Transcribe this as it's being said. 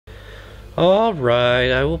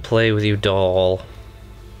Alright, I will play with you, doll.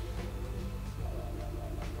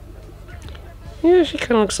 Yeah, she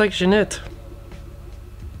kind of looks like Jeanette.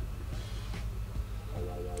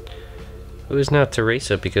 Who's not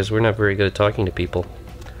Teresa, because we're not very good at talking to people.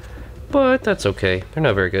 But that's okay. They're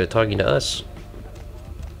not very good at talking to us.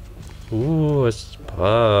 Ooh, a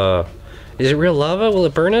spa. Is it real lava? Will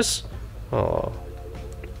it burn us? Oh.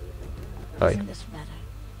 Hi. Isn't this better?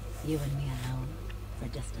 You and me alone for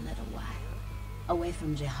just a little while. Away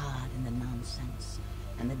from jihad and the nonsense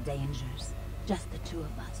and the dangers. Just the two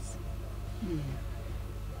of us.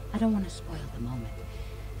 I don't want to spoil the moment.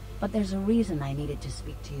 But there's a reason I needed to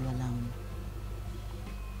speak to you alone.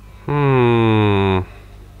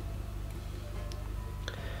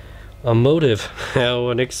 A motive. How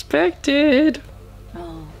unexpected.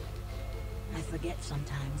 Oh, I forget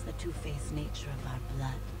sometimes the two-faced nature of our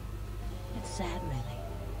blood. It's sad, really,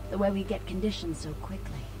 the way we get conditioned so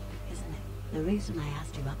quickly, isn't it? The reason I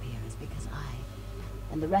asked you up here is because I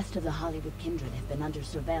and the rest of the Hollywood kindred have been under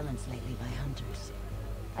surveillance lately by hunters.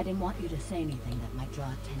 I didn't want you to say anything that might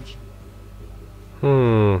draw attention.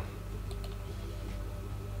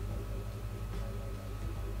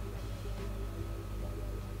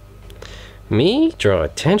 Me? Draw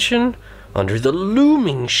attention? Under the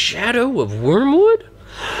looming shadow of Wormwood?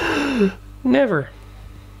 Never.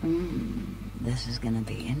 This is gonna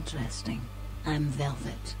be interesting. I'm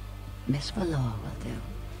Velvet. Miss Valor will do.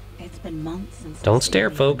 It's been months since... Don't stare,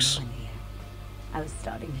 folks. I was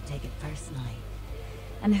starting to take it personally.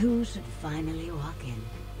 And who should finally walk in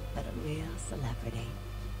but a real celebrity?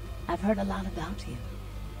 I've heard a lot about you.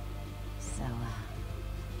 So,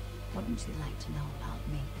 wouldn't you like to know about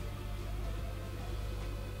me?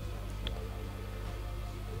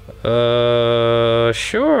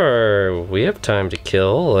 Sure. We have time to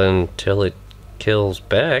kill until it kills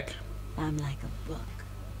back. I'm like a book.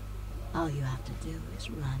 All you have to do is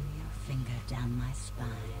run your finger down my spine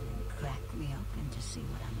and crack me open to see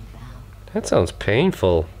what I'm about. That sounds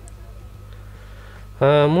painful.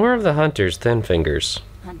 More of the hunters than fingers.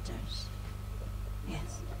 Hunters?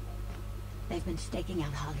 Yes. They've been staking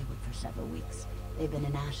out Hollywood for several weeks. They've been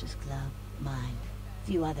in Ash's club, mine, a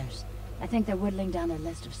few others. I think they're whittling down their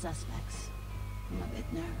list of suspects. I'm a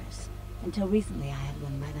bit nervous. Until recently, I had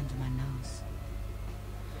one right under my nose.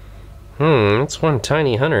 That's one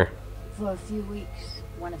tiny hunter. For a few weeks,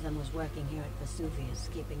 one of them was working here at Vesuvius,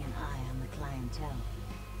 keeping an eye on the clientele.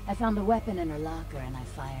 I found a weapon in her locker and I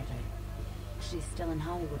fired her. She's still in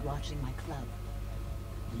Hollywood watching my club.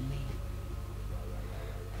 And me.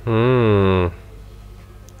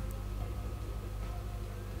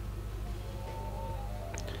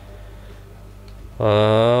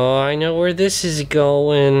 Oh, I know where this is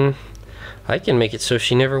going. I can make it so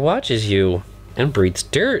she never watches you and breathes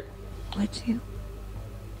dirt. Would you?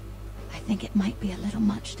 I think it might be a little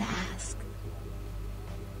much to ask.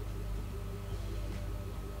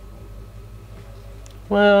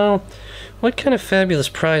 Well, what kind of fabulous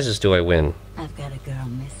prizes do I win? I've got a girl,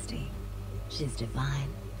 Misty. She's divine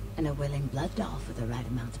and a willing blood doll for the right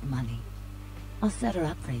amount of money. I'll set her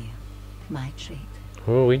up for you. My treat.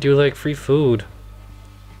 Oh, we do like free food.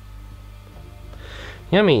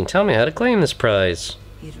 Yummy, tell me how to claim this prize.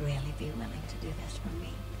 You'd really be willing to do this for me?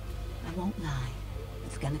 I won't lie.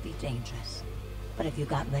 It's gonna be dangerous. But if you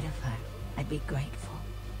got rid of her, I'd be grateful.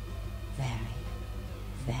 Very,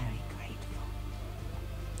 very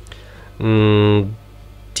grateful.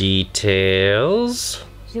 Details?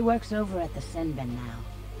 She works over at the Sin Bin now.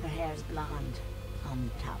 Her hair's blonde,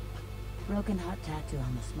 on top. Broken heart tattoo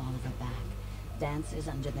on the small of her back. Dances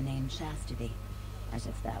under the name Chastity. As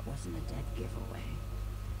if that wasn't a dead giveaway.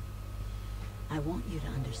 I want you to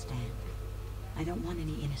understand. I don't want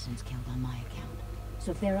any innocents killed on my account.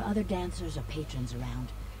 So if there are other dancers or patrons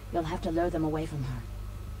around, you'll have to lure them away from her.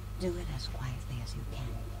 Do it as quietly as you can.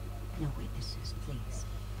 No witnesses, please.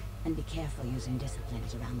 And be careful using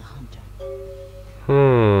disciplines around the hunter.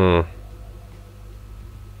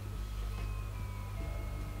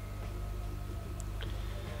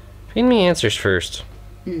 Read me answers first.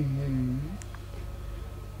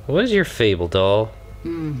 What is your fable, doll?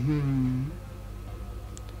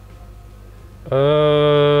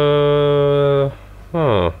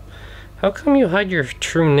 How come you hide your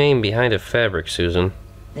true name behind a fabric, Susan?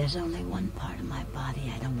 There's only one part of my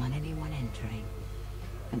body I don't want anyone entering.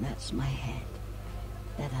 And that's my head.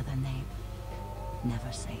 That other name.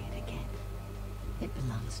 Never say it again. It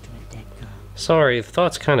belongs to a dead girl. Sorry,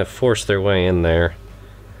 thoughts kind of forced their way in there.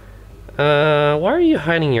 Why are you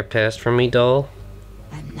hiding your past from me, doll?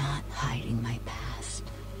 I'm not hiding my past.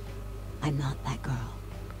 I'm not that girl.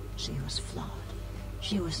 She was flawed.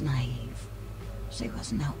 She was naive. She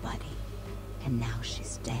was nobody. And now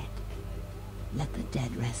she's dead. Let the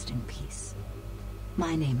dead rest in peace.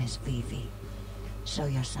 My name is Vivi. Show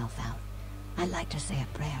yourself out. I'd like to say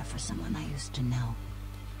a prayer for someone I used to know.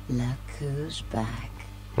 Look who's back.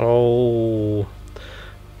 Oh.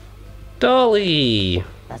 Dolly!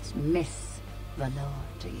 That's Miss Valor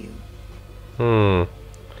to you.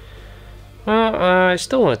 Well, I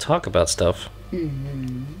still want to talk about stuff.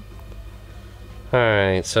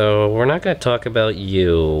 Alright, so we're not going to talk about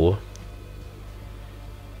you.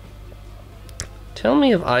 Tell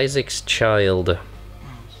me of Isaac's child. Ash.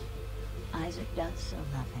 Isaac does so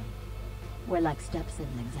love him. We're like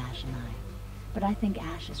step-siblings, Ash and I. But I think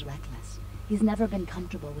Ash is reckless. He's never been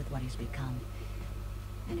comfortable with what he's become.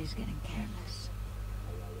 And he's getting careless.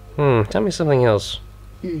 Tell me something else.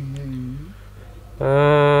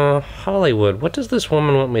 Hollywood, what does this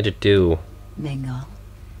woman want me to do? Mingle,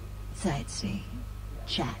 sightsee,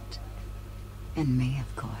 chat, and me,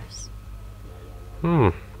 of course.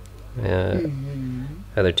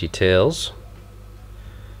 Other details.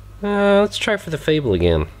 Let's try for the fable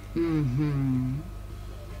again.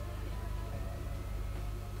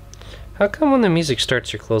 How come when the music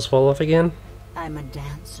starts your clothes fall off again? I'm a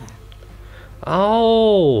dancer.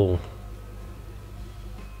 Oh!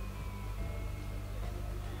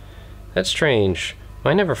 That's strange.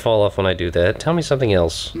 Mine never fall off when I do that. Tell me something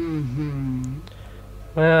else. Well,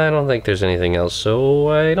 I don't think there's anything else, so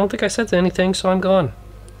I don't think I said anything, so I'm gone.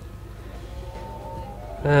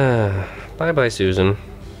 Bye-bye, Susan.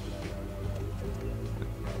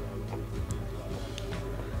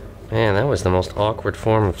 Man, that was the most awkward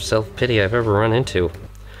form of self-pity I've ever run into.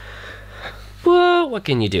 Well, what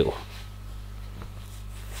can you do?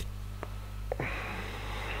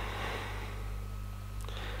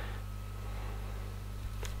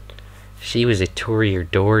 She was a tour your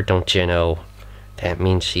door, don't you know? That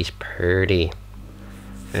means she's pretty.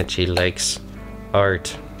 And she likes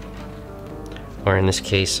art. Or in this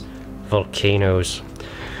case, volcanoes.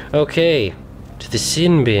 Okay, to the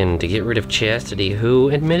sin bin to get rid of Chastity, who,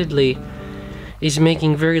 admittedly, is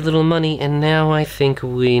making very little money, and now I think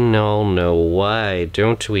we all know why,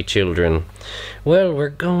 don't we, children? Well, we're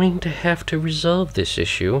going to have to resolve this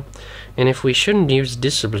issue, and if we shouldn't use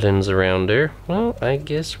disciplines around her, well, I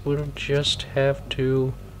guess we'll just have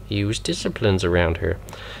to use disciplines around her.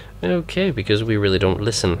 Okay, because we really don't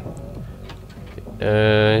listen.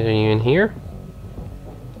 Are you in here?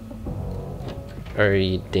 Are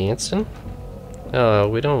you dancing? Oh,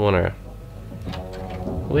 we don't want to...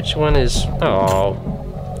 Which one is... Oh.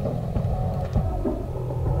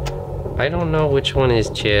 I don't know which one is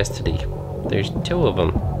Chastity. There's two of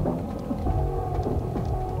them.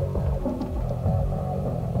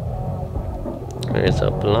 There's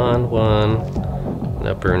a blonde one, and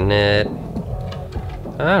a brunette.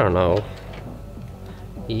 I don't know.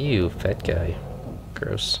 You fat guy.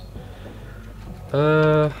 Gross.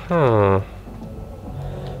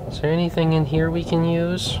 Is there anything in here we can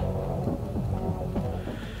use?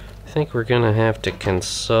 I think we're gonna have to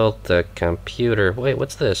consult the computer. Wait,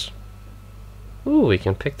 what's this? Ooh, we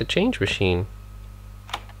can pick the change machine.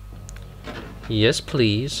 Yes,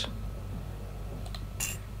 please.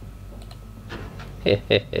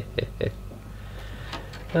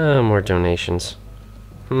 More donations.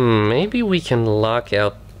 Maybe we can lock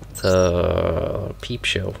out the peep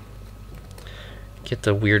show. Get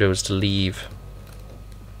the weirdos to leave.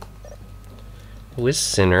 Who is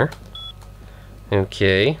Sinner?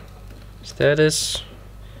 Okay. Status.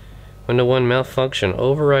 Window 1 malfunction.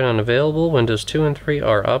 Override unavailable. Windows 2 and 3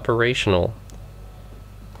 are operational.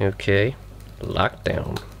 Okay.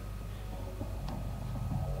 Lockdown.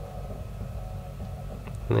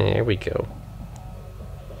 There we go.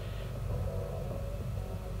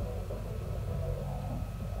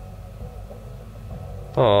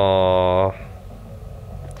 Aww.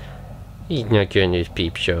 He's not getting his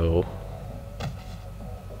peep show.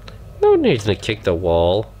 No need to kick the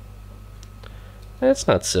wall. That's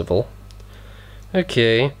not civil.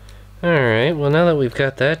 Okay. Alright, well now that we've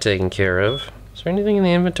got that taken care of, is there anything in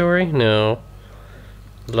the inventory? No.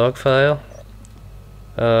 Log file?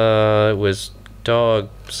 It was dog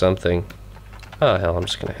something. Oh hell, I'm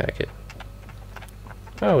just gonna hack it.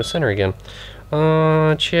 Oh, it's Center again.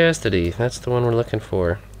 Chastity, that's the one we're looking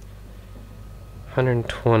for.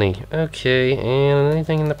 120. Okay, and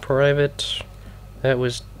anything in the private? That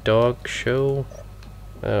was dog show?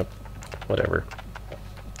 Whatever.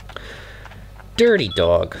 Dirty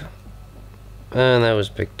dog. And that was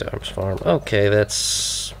Big Dom's farm. Okay,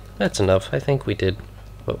 that's enough. I think we did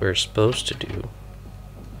what we were supposed to do.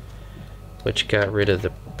 Which got rid of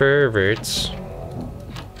the perverts.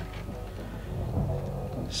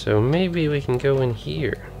 So maybe we can go in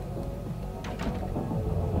here.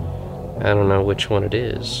 I don't know which one it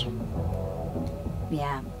is.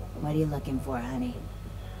 Yeah, what are you looking for, honey?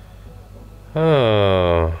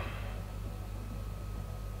 Oh.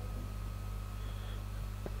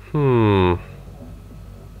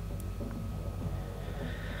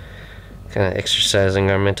 Kinda exercising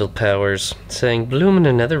our mental powers. Saying, bloom in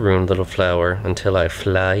another room, little flower, until I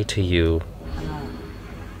fly to you. Oh.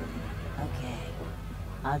 Okay.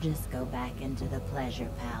 I'll just go back into the pleasure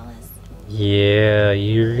palace. Yeah,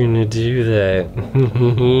 you're gonna do that.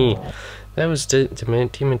 That was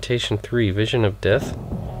Dementation 3, Vision of Death.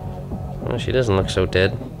 Well, she doesn't look so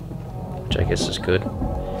dead, which I guess is good.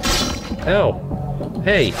 Ow!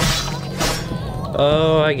 Hey!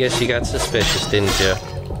 Oh, I guess you got suspicious, didn't you?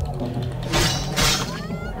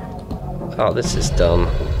 Oh, this is dumb.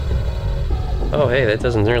 Oh, hey, that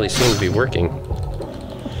doesn't really seem to be working.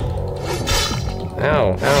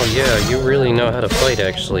 Ow, ow, yeah, you really know how to fight,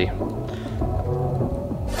 actually.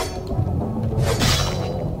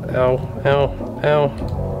 Ow, ow, ow.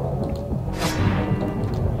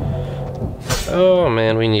 Oh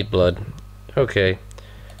man, we need blood. Okay.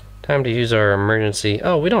 Time to use our emergency.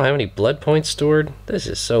 Oh, we don't have any blood points stored? This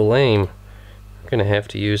is so lame. We're gonna have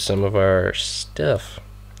to use some of our stuff.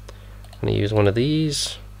 I'm gonna use one of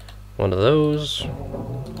these, one of those.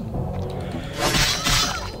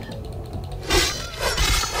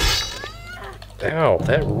 Ow,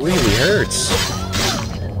 that really hurts.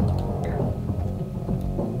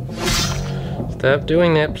 Stop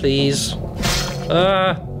doing that, please.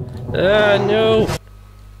 No!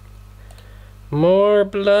 More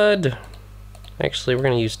blood! Actually, we're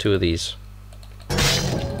gonna use 2 of these.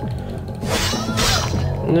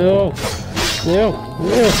 No! No!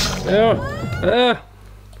 No! No!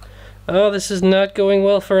 Oh, this is not going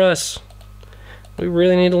well for us. We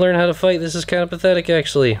really need to learn how to fight. This is kind of pathetic,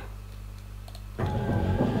 actually.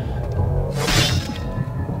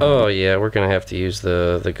 Oh, yeah, we're gonna have to use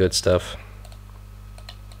the good stuff.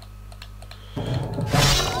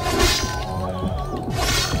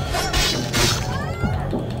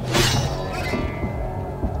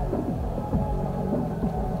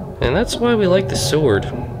 And that's why we like the sword.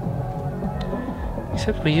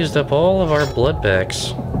 Except we used up all of our blood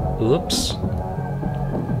packs. Oops.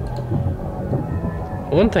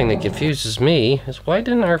 One thing that confuses me is why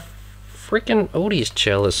didn't our freaking Odious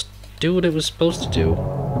Chalice do what it was supposed to do?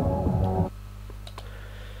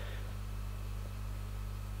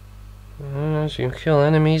 As you kill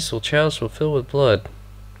enemies, the chalice will fill with blood.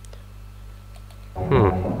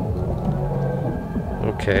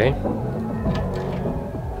 Okay.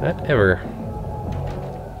 Whatever.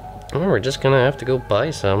 Well, we're just gonna have to go buy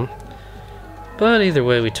some. But either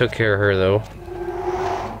way, we took care of her, though.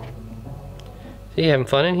 So you having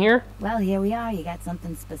fun in here? Well, here we are. You got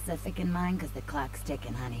something specific in mind? Because the clock's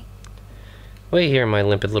ticking, honey. Wait here, my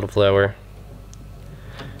limpid little flower.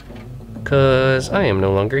 Because I am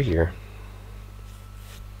no longer here.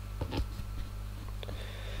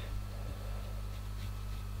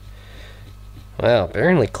 Wow,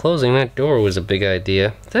 apparently closing that door was a big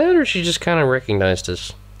idea. That or she just kind of recognized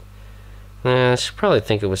us. She'd probably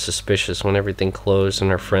think it was suspicious when everything closed and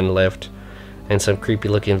our friend left and some creepy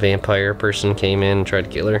looking vampire person came in and tried to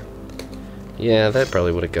kill her. Yeah, that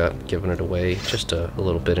probably would have given it away, just a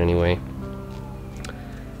little bit anyway.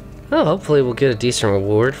 Well, hopefully we'll get a decent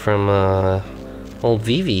reward from old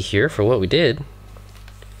Vivi here for what we did.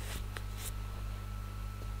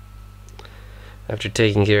 After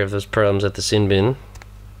taking care of those problems at the sin bin.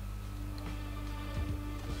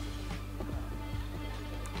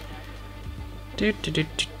 Do.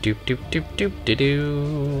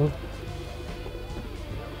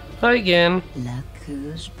 Hi again. Look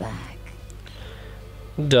who's back.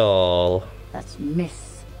 Doll. That's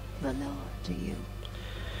Miss Valor to you.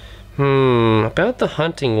 About the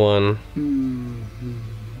hunting one.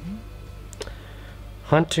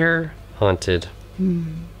 Hunter, hunted.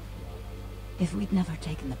 If we'd never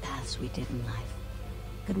taken the paths we did in life,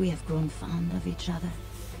 could we have grown fond of each other?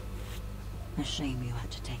 A shame you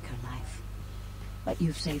had to take her life. But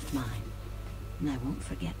you've saved mine, and I won't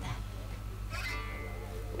forget that.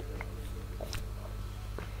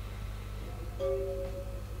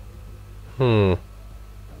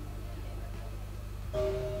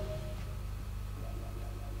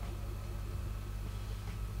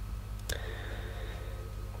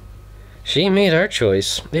 She made our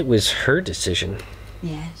choice. It was her decision.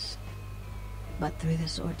 Yes. But through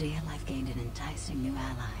this ordeal, I've gained an enticing new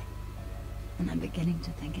ally. And I'm beginning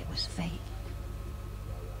to think it was fate.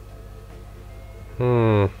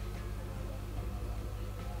 Who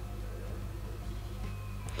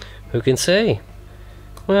can say?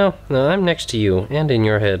 Well, no, I'm next to you, and in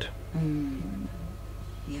your head.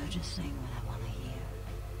 You're just saying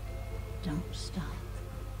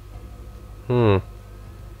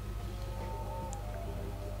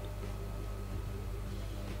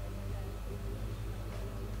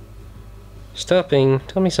Stopping.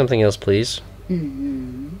 Tell me something else, please.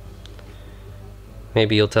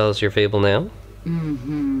 Maybe you'll tell us your fable now?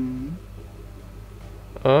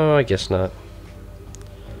 Oh, I guess not.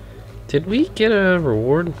 Did we get a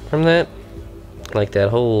reward from that? Like that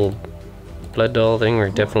whole blood doll thing we're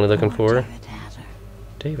definitely looking for?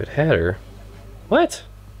 David Hatter? What?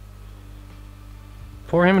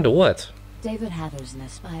 Pour him into what? David Hatter's an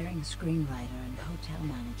aspiring screenwriter and hotel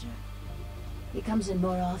manager. He comes in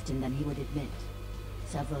more often than he would admit.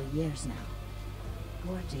 Several years now.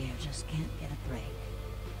 Poor dear just can't get a break.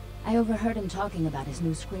 I overheard him talking about his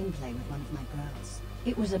new screenplay with one of my girls.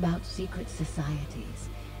 It was about secret societies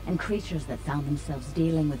and creatures that found themselves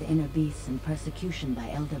dealing with inner beasts and persecution by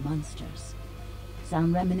elder monsters.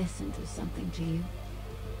 Sound reminiscent of something to you?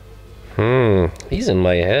 He's in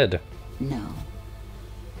my head. No.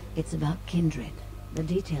 It's about kindred. The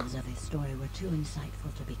details of his story were too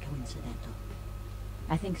insightful to be coincidental.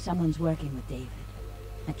 I think someone's working with David.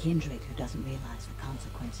 A kindred who doesn't realize the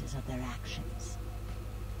consequences of their actions.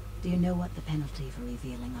 Do you know what the penalty for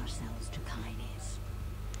revealing ourselves to Kine is?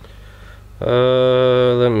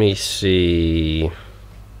 Let me see.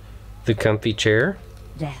 The comfy chair?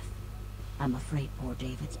 Death. I'm afraid poor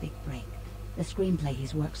David's big break. The screenplay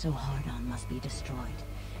he's worked so hard on must be destroyed,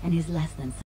 and his less than